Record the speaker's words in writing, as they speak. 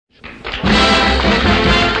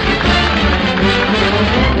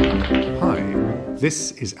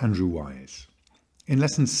This is Andrew Wise. In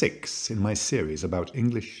Lesson 6 in my series about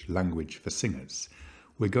English language for singers,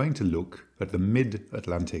 we're going to look at the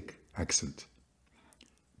mid-Atlantic accent.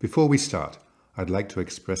 Before we start, I'd like to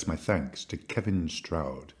express my thanks to Kevin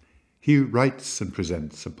Stroud. He writes and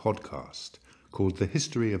presents a podcast called the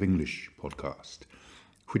History of English podcast,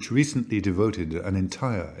 which recently devoted an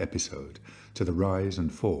entire episode to the rise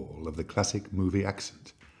and fall of the classic movie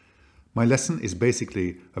accent. My lesson is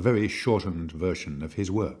basically a very shortened version of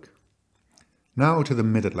his work. Now to the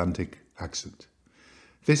mid-Atlantic accent.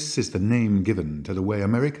 This is the name given to the way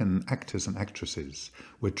American actors and actresses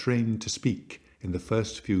were trained to speak in the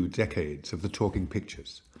first few decades of the talking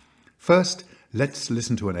pictures. First, let's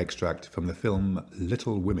listen to an extract from the film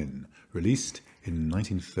Little Women, released in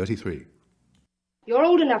 1933. You're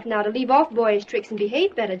old enough now to leave off boyish tricks and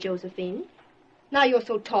behave better, Josephine. Now you're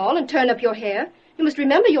so tall and turn up your hair, you must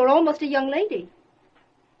remember you're almost a young lady.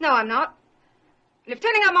 No, I'm not. And if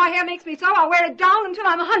turning up my hair makes me so, I'll wear it down until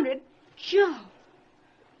I'm 100. Joe.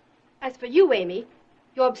 As for you, Amy,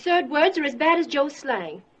 your absurd words are as bad as Joe's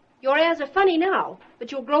slang. Your airs are funny now,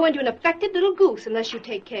 but you'll grow into an affected little goose unless you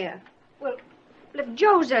take care. Well, if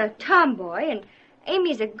Joe's a tomboy and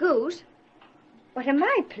Amy's a goose, what am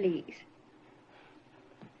I, please?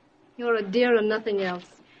 You're a dear and nothing else.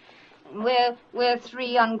 We're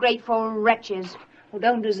three ungrateful wretches who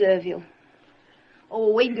don't deserve you.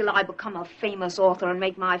 Oh, wait until I become a famous author and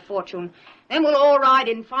make my fortune. Then we'll all ride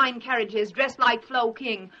in fine carriages, dressed like Flo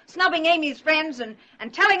King, snubbing Amy's friends and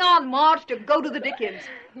telling Aunt Marge to go to the Dickens.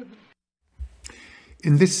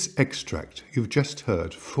 In this extract, you've just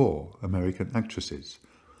heard 4 American actresses,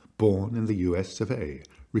 born in the US of A,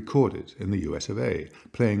 recorded in the US of A,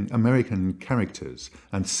 playing American characters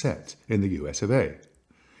and set in the US of A.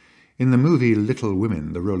 In the movie Little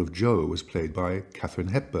Women, the role of Jo was played by Katharine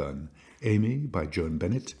Hepburn, Amy by Joan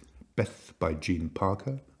Bennett, Beth by Jean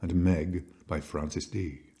Parker, and Meg by Frances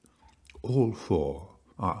D. All 4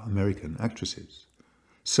 are American actresses.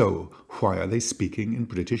 So, why are they speaking in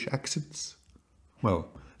British accents? Well,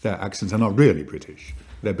 their accents are not really British.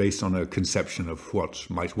 They're based on a conception of what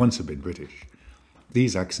might once have been British.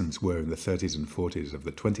 These accents were in the 30s and 40s of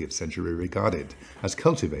the 20th century regarded as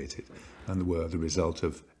cultivated and were the result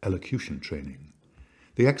of elocution training.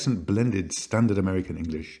 The accent blended standard American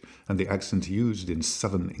English and the accent used in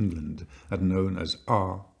southern England and known as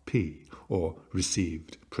RP, or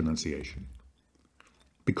received pronunciation.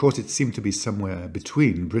 Because it seemed to be somewhere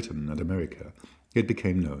between Britain and America, it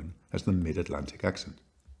became known as the mid-Atlantic accent.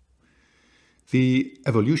 The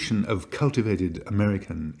evolution of cultivated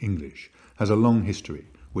American English has a long history,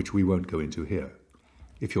 which we won't go into here.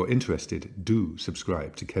 If you're interested, do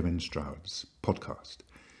subscribe to Kevin Stroud's podcast.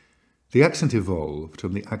 The accent evolved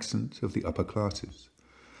from the accent of the upper classes.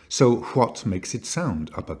 So what makes it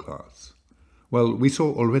sound upper class? Well, we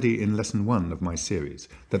saw already in Lesson 1 of my series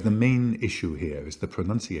that the main issue here is the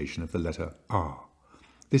pronunciation of the letter R.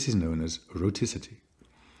 This is known as rhoticity.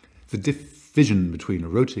 The division between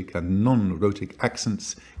rhotic and non-rhotic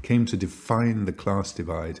accents came to define the class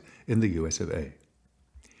divide in the US of A.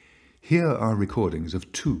 Here are recordings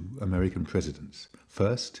of 2 American presidents.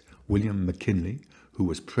 First, William McKinley, who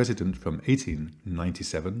was president from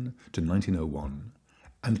 1897 to 1901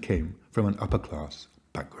 and came from an upper-class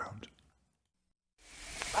background.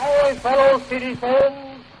 My fellow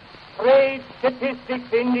citizens, trade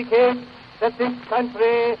statistics indicate that this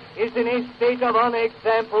country is in a state of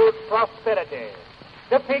unexampled prosperity.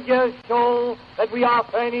 The figures show that we are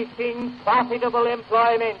furnishing profitable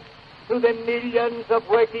employment to the millions of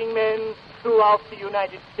working men throughout the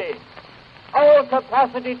United States. Our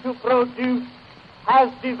capacity to produce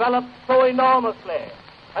has developed so enormously,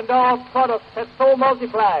 and our products have so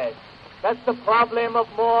multiplied, that the problem of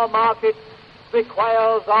more markets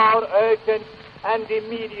requires our urgent and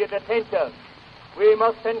immediate attention. We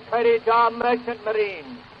must encourage our merchant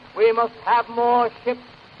marine. We must have more ships.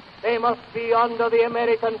 They must be under the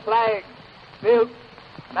American flag, built,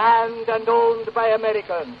 manned, and owned by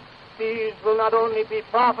Americans. These will not only be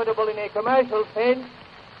profitable in a commercial sense,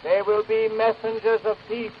 they will be messengers of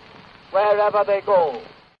peace wherever they go.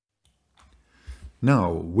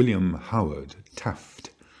 Now, William Howard Taft,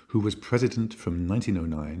 who was president from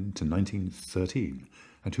 1909 to 1913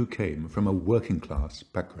 and who came from a working-class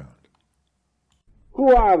background.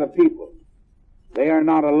 Who are the people? They are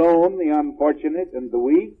not alone the unfortunate and the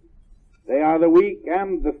weak. They are the weak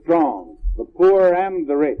and the strong, the poor and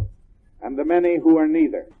the rich, and the many who are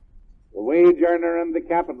neither. The wage earner and the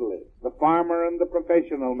capitalist, the farmer and the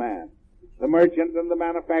professional man, the merchant and the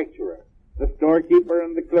manufacturer, the storekeeper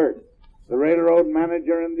and the clerk, the railroad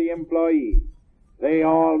manager and the employee. They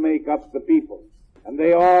all make up the people, and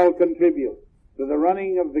they all contribute to the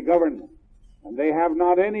running of the government, and they have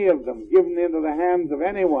not any of them given into the hands of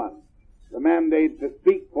anyone the mandate to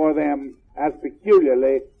speak for them as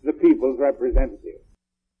peculiarly the people's representative.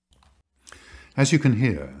 As you can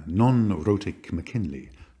hear, non-rhotic McKinley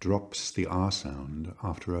drops the R sound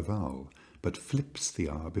after a vowel, but flips the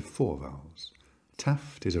R before vowels.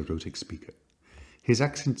 Taft is a rhotic speaker. His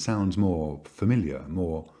accent sounds more familiar,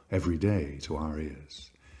 more everyday to our ears.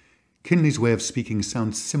 Kinley's way of speaking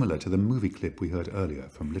sounds similar to the movie clip we heard earlier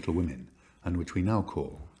from Little Women, and which we now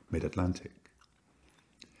call Mid-Atlantic.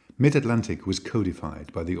 Mid-Atlantic was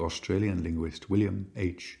codified by the Australian linguist William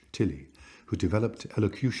H. Tilley, who developed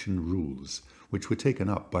elocution rules which were taken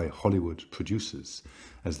up by Hollywood producers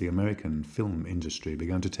as the American film industry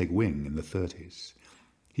began to take wing in the 30s.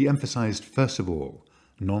 He emphasized, first of all,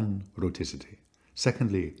 non-rhoticity.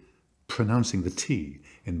 Secondly, pronouncing the T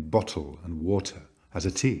in bottle and water as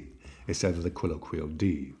a T instead of the colloquial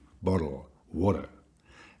D, bottle, water.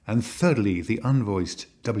 And thirdly, the unvoiced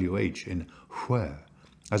WH in where,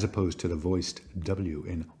 as opposed to the voiced W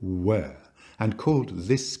in where, and called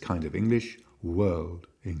this kind of English World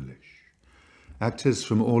English. Actors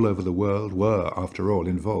from all over the world were, after all,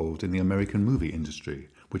 involved in the American movie industry,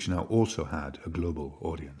 which now also had a global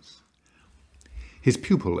audience. His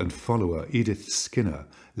pupil and follower Edith Skinner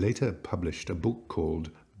later published a book called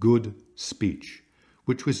Good Speech,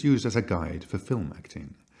 which was used as a guide for film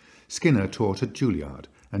acting. Skinner taught at Juilliard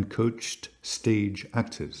and coached stage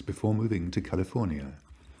actors before moving to California.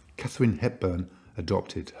 Katharine Hepburn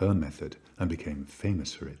adopted her method and became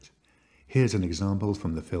famous for it. Here's an example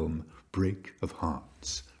from the film Break of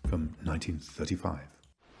Hearts from 1935.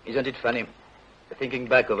 Isn't it funny, thinking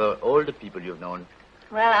back over all the people you've known?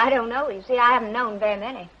 Well, I don't know. You see, I haven't known very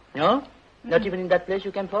many. No? Not even in that place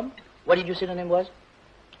you came from? What did you say the name was?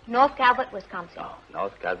 North Calvert, Wisconsin. Oh,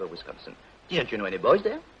 North Calvert, Wisconsin. Didn't you know any boys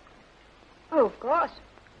there? Oh, of course.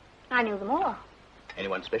 I knew them all.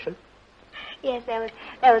 Anyone special? Yes,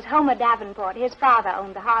 there was Homer Davenport. His father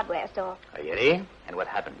owned the hardware store. Really? And what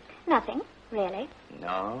happened? Nothing, really.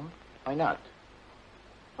 No? Why not?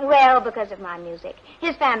 Well, because of my music.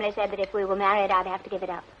 His family said that if we were married, I'd have to give it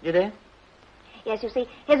up. Did they? Yes, you see,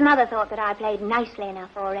 his mother thought that I played nicely enough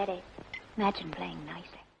already. Imagine playing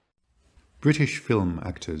nicely. British film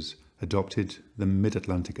actors adopted the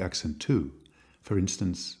mid-Atlantic accent too. For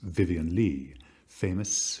instance, Vivien Leigh,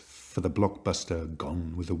 famous for the blockbuster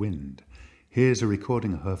Gone with the Wind. Here's a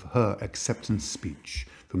recording of her acceptance speech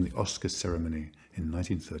from the Oscar ceremony in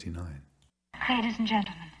 1939. Ladies and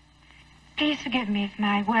gentlemen, please forgive me if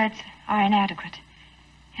my words are inadequate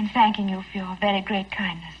in thanking you for your very great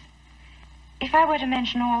kindness. If I were to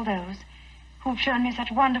mention all those who've shown me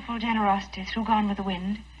such wonderful generosity through Gone with the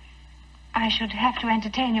Wind, I should have to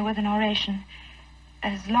entertain you with an oration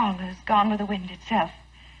as long as Gone with the Wind itself.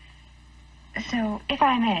 So, if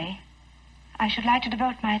I may, I should like to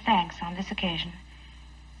devote my thanks on this occasion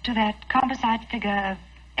to that composite figure of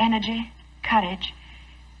energy, courage,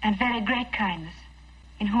 and very great kindness,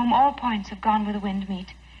 in whom all points of Gone with the Wind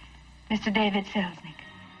meet, Mr. David Selznick.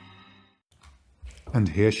 And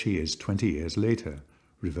here she is 20 years later,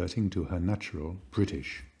 reverting to her natural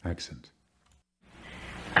British accent.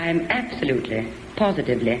 I'm absolutely,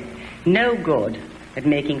 positively no good at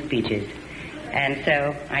making speeches, and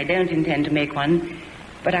so I don't intend to make one,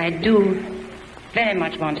 but I do very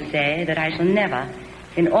much want to say that I shall never,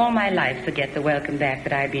 in all my life, forget the welcome back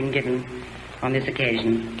that I've been given on this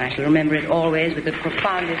occasion. I shall remember it always with the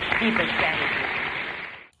profoundest, deepest gratitude.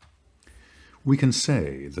 We can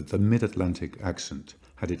say that the mid-Atlantic accent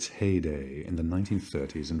had its heyday in the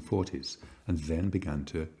 1930s and 40s, and then began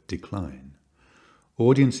to decline.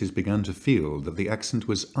 Audiences began to feel that the accent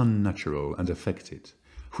was unnatural and affected,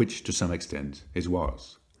 which to some extent it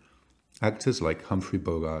was. Actors like Humphrey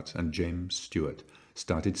Bogart and James Stewart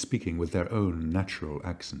started speaking with their own natural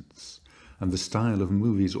accents, and the style of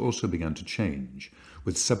movies also began to change,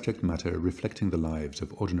 with subject matter reflecting the lives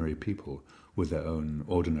of ordinary people with their own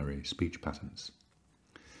ordinary speech patterns.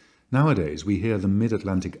 Nowadays, we hear the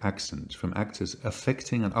mid-Atlantic accent from actors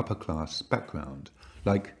affecting an upper-class background,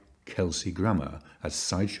 like Kelsey Grammer as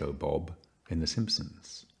Sideshow Bob in The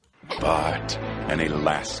Simpsons. Bart, any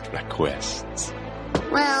last requests?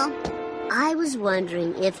 Well, I was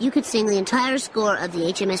wondering if you could sing the entire score of the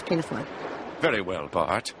HMS Pinafore. Very well,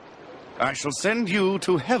 Bart. I shall send you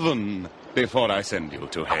to heaven before I send you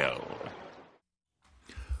to hell.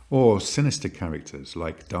 Or sinister characters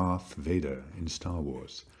like Darth Vader in Star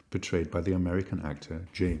Wars, portrayed by the American actor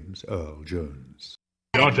James Earl Jones.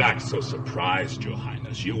 Don't act so surprised, Your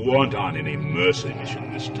Highness. You weren't on any mercy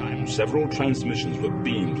mission this time. Several transmissions were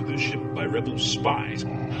beamed to the ship by rebel spies.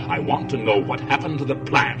 I want to know what happened to the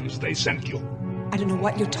plans they sent you. I don't know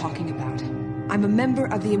what you're talking about. I'm a member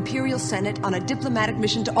of the Imperial Senate on a diplomatic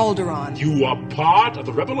mission to Alderaan. You are part of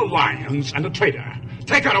the Rebel Alliance and a traitor.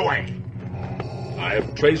 Take her away! I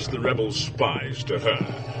have traced the rebel spies to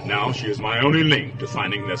her. Now she is my only link to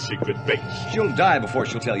finding their secret base. She'll die before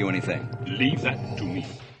she'll tell you anything. Leave that to me.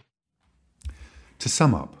 To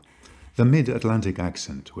sum up, the mid-Atlantic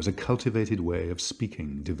accent was a cultivated way of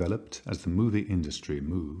speaking developed as the movie industry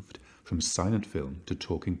moved from silent film to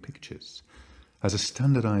talking pictures, as a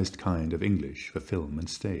standardized kind of English for film and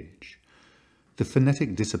stage. The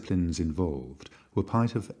phonetic disciplines involved were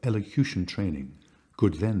part of elocution training,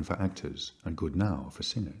 good then for actors and good now for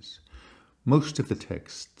singers. Most of the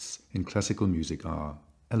texts in classical music are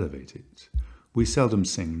elevated. We seldom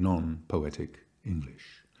sing non-poetic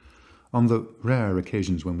English. On the rare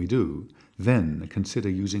occasions when we do, then consider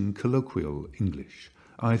using colloquial English,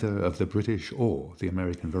 either of the British or the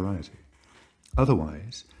American variety.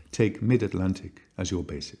 Otherwise, take mid-Atlantic as your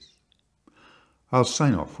basis. I'll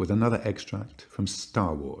sign off with another extract from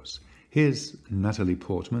Star Wars. Here's Natalie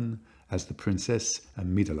Portman as the Princess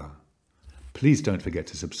Amidala. Please don't forget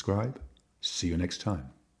to subscribe. See you next time.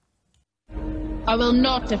 I will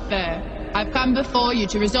not defer. I've come before you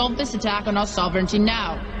to resolve this attack on our sovereignty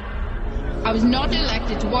now. I was not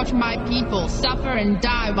elected to watch my people suffer and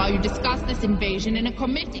die while you discuss this invasion in a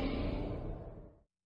committee.